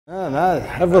Oh no,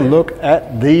 have a look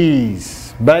at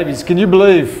these babies. Can you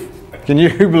believe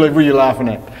what you're laughing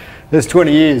at? There's 20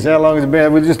 years, how long has it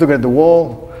been? We're just looking at the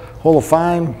wall, Hall of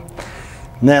Fame.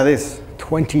 Now this,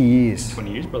 20 years.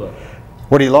 20 years, brother.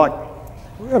 What do you like?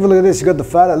 Have a look at this, you've got the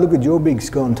photo. Look at your big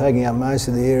scone taking up most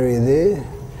of the area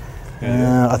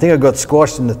there. I think I got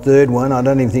squashed in the third one. I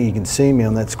don't even think you can see me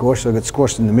on that squash, so I got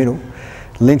squashed in the middle.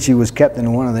 Lynchy was captain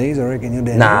of one of these, I reckon you're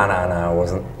down here. No, I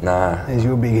wasn't. Nah. There's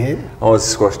your big head. I was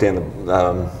squashed down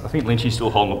the... I think Lynchy's still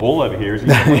holding the ball over here,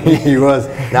 isn't he? He was.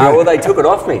 No, well, they took it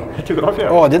off me. They took it off you?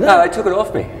 Oh, did they? No, they took it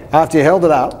off me. After you held it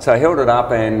up? So I held it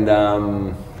up and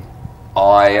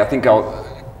I think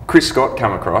Chris Scott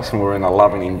come across and we were in a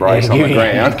loving embrace on the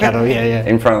ground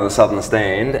in front of the southern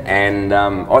stand, and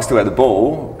I still had the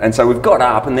ball, and so we've got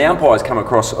up and the umpires come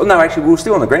across. Oh, no, actually we were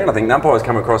still on the ground. I think the umpires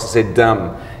come across and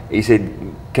said, he said,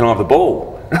 "Can I have the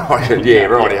ball?" I said, "Yeah,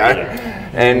 righty ho."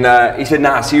 And he said,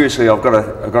 "Nah, seriously, I've got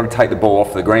to take the ball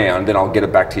off the ground, then I'll get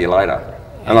it back to you later."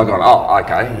 And I've gone, "Oh,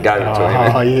 okay," gave it to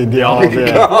him. Oh, yeah, the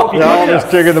oldest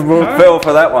trick in the book. Fell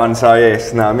for that one, so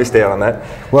yes, no, I missed out on that.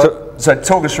 Well, so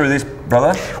talk us through this,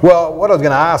 brother. Well, what I was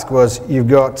going to ask was, you've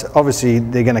got, obviously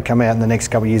they're going to come out in the next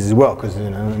couple of years as well, because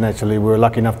naturally we were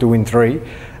lucky enough to win 3. You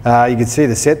can see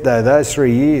the set though, those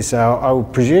 3 years, so I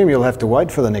would presume you'll have to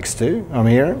wait for the next 2, I'm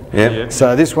hearing. Yeah.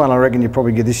 So this one I reckon you'll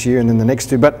probably get this year and then the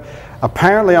next 2, but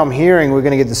apparently I'm hearing we're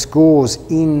going to get the scores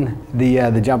in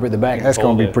the jumper at the back. That's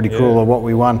going to be pretty cool of what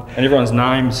we won. And everyone's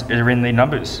names are in the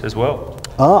numbers as well.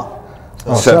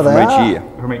 So from each year.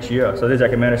 From each year. So there's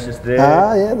Akermanis just there.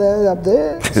 Yeah, they're up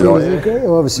there.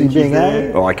 Obviously being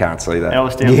A. Oh, I can't see that.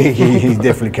 Alastair. Yeah, he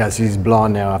definitely can't see. He's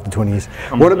blind now after 20 years.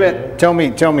 What about, tell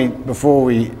me before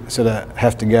we sort of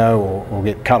have to go or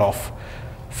get cut off,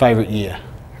 favourite year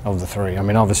of the 3? I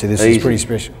mean, obviously this is pretty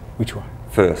special. Which one?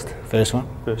 First one?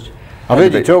 First. I've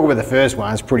heard you talk about the first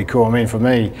one. It's pretty cool. I mean, for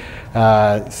me,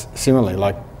 similarly,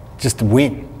 like just to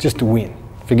win.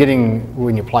 Forgetting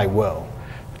when you play well,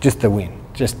 just to win.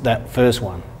 Just that first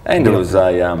one. And it was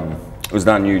an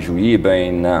unusual year,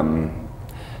 being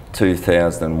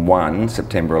 2001,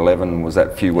 September 11 was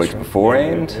that few weeks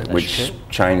beforehand, which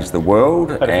changed the world.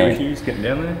 Had a few issues getting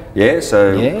down there. Yeah,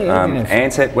 so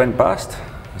Ansett went bust.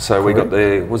 So we got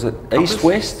the, was it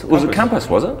East-West? Was it Compass,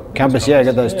 was it? Compass, yeah, I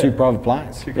got those 2 private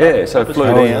planes. Yeah, so flew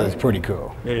down. Yeah, that's pretty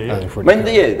cool. I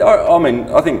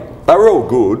think they were all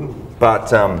good,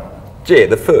 but yeah,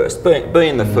 the first,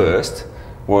 being the first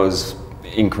was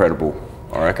incredible,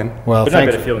 I reckon. Well, but no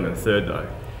better feeling than the third though.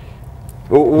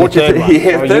 Well, what do you think?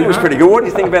 Yeah, third was pretty good. What do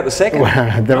you think about the second?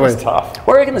 That was tough.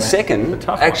 Well, I reckon the second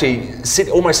actually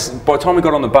almost by the time we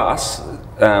got on the bus,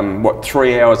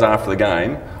 3 hours after the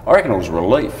game, I reckon it was a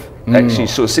relief. Actually,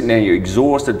 sort of sitting there, you're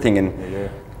exhausted, thinking,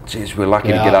 "Geez, we're lucky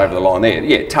to get over the line there."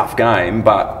 Yeah, tough game,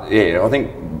 but yeah, I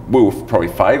think we were probably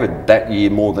favoured that year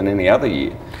more than any other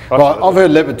year. Well, I've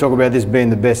heard Leopard talk about this being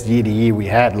the best year-to-year we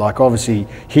had. Like, obviously,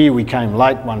 here we came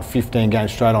late, won 15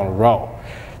 games straight on a roll.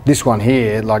 This one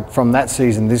here, like from that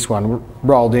season, this one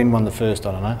rolled in, won the first,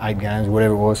 I don't know, 8 games,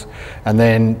 whatever it was. And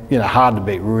then, hard to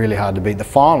beat, really hard to beat. The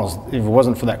finals, if it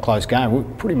wasn't for that close game, we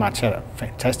pretty much had a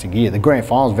fantastic year. The grand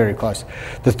finals, very close.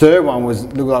 The third one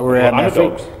looked like we were out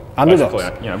underdogs.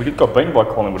 Underdogs. We got beaten by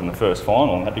Collingwood in the first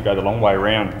final and had to go the long way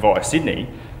around via Sydney,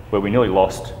 where we nearly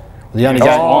lost. The only game,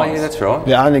 yeah, that's right.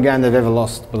 The only game they've ever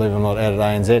lost, believe it or not, out at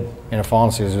ANZ in a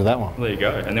final series was that one. There you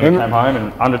go. And then we came home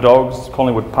and underdogs,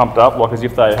 Collingwood pumped up like as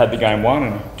if they had the game won.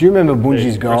 And do you remember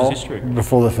Bunji's goal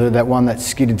before the third, that one that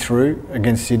skidded through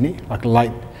against Sydney, like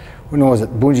late? When was it?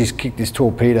 Bunji's kicked this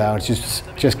torpedo. It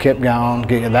just kept going.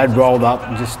 They'd rolled up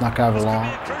and just snuck over the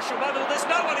line. Crucial moment. There's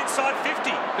no one inside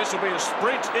 50. This will be a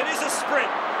sprint. It is a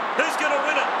sprint. Who's going to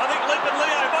win it? I think Leap and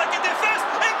Leo might get there first.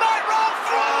 It might roll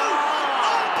through.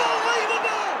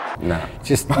 No.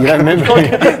 Just, you don't remember?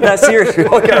 No, seriously.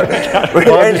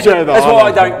 That's why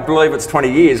I don't believe it's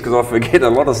 20 years, because I forget a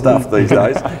lot of stuff these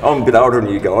days. I'm a bit older than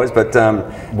you guys, but yeah,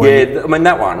 I mean,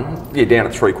 that one, down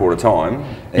at 3/4 time.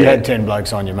 You had 10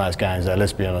 blokes on your most games, though,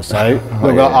 let's be honest. So,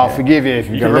 look, I'll forgive you if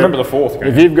you've got... remember the fourth game.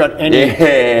 If you've got any...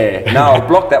 Yeah. No, I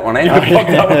blocked that one out.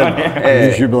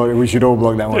 We should all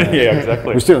block that one out. Yeah,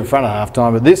 exactly. We're still in front of half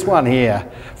time, but this one here,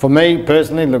 for me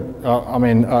personally, look, I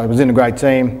mean, I was in a great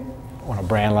team. On a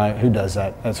Brownlow, who does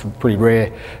that? That's pretty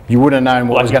rare. You wouldn't have known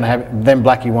what was going to happen. Then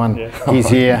Blackie won his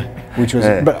here, which was...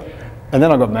 But, and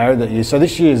then I got married that year. So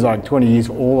this year is like 20 years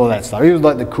for all of that stuff. It was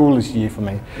like the coolest year for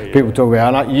me. People talk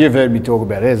about it. You've heard me talk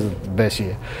about it. It's the best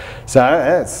year.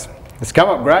 So it's come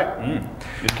up great.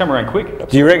 It's come around quick.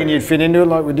 Absolutely. Do you reckon you'd fit into it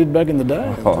like we did back in the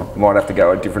day? Oh, might have to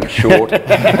go a different short.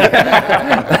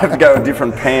 Have to go a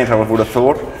different pant, I would have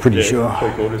thought. Pretty sure.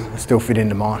 Still fit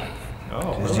into mine.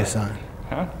 Oh, just saying.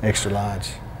 Huh? Extra large,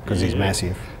 because he's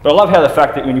massive. But I love how the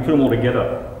fact that when you put them all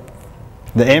together,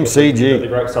 The MCG. you've got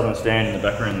the Great Southern Stand in the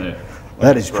background there.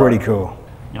 That is pretty cool.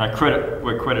 You know, credit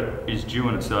where credit is due,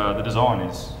 and it's the design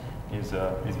is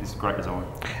great design.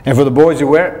 And for the boys who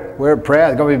wear it proud.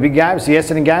 It's going to be a big game. It's the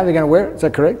Essendon game. They're going to wear it. Is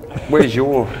that correct? Where's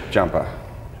your jumper?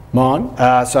 Mine.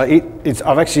 So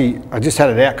I just had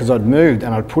it out because I'd moved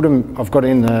and I'd put them. I've got it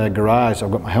in the garage.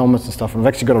 I've got my helmets and stuff, and I've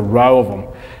actually got a row of them.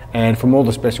 And from all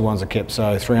the special ones I kept,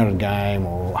 so 300 game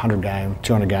or 100 game,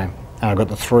 200 game, and I've got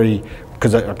the 3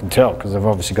 because I can tell because I've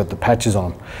obviously got the patches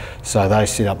on them. So they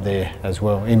sit up there as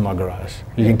well in my garage.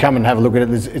 You can come and have a look at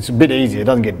it. It's a bit easier. It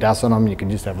doesn't get dust on them. You can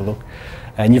just have a look,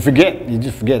 and you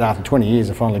just forget after 20 years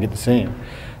I finally get to see them.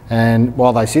 And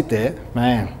while they sit there,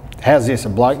 man, how's this? A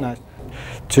bloke knows.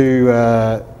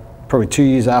 Probably 2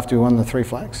 years after we won the 3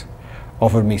 flags,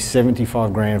 offered me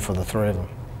 75 grand for the 3 of them,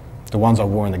 the ones I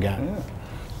wore in the game. Yeah.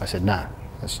 I said, nah,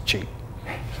 that's cheap.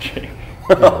 Cheap.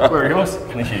 Where are yours?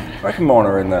 I reckon mine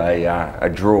are in a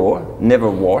drawer,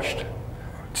 never washed.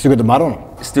 Still got the mud on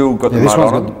them. Still got the mud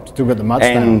on them. Still got the mud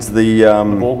stain. And the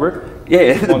ball grip.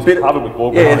 Yeah, One's covered with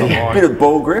ball grip. Yeah, a bit of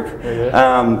ball grip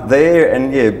there,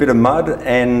 and yeah, a bit of mud,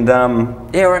 and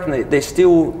yeah, I reckon they're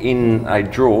still in a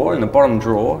drawer, in the bottom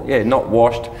drawer. Yeah, not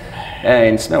washed,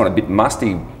 and smelling a bit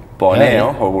musty by now.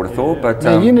 I would have thought, but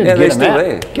you need to they're get still them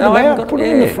there. Get them out. Put them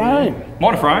in the frame.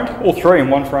 Mine are framed. All 3 in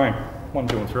one frame. 1,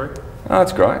 2, and 3. Oh,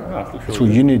 that's great. Oh, That's what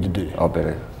you need to do. I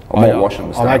better. I might wash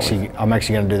them. I'm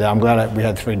actually going to do that. I'm glad we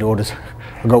had 3 daughters.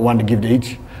 I got 1 to give to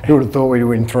each. Who would have thought we'd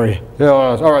win 3? Yeah,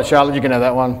 all right, Charlotte, you can have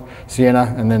that one.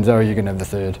 Sienna, and then Zoe, you can have the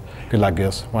 3rd. Good luck,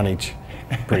 girls. 1 each.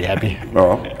 Pretty happy.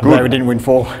 Oh, I'm glad we didn't win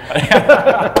 4.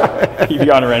 You'd be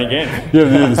going around again. You have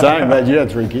to do the same. Glad you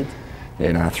had 3 kids.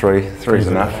 Yeah, no, 3 is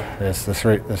enough. Yes, the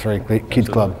three kids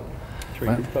club. 3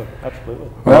 kids club, absolutely.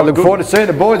 Well, I look forward to seeing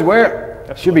the boys wear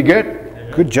it. Should be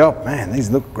good. Good job, man. These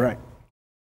look great.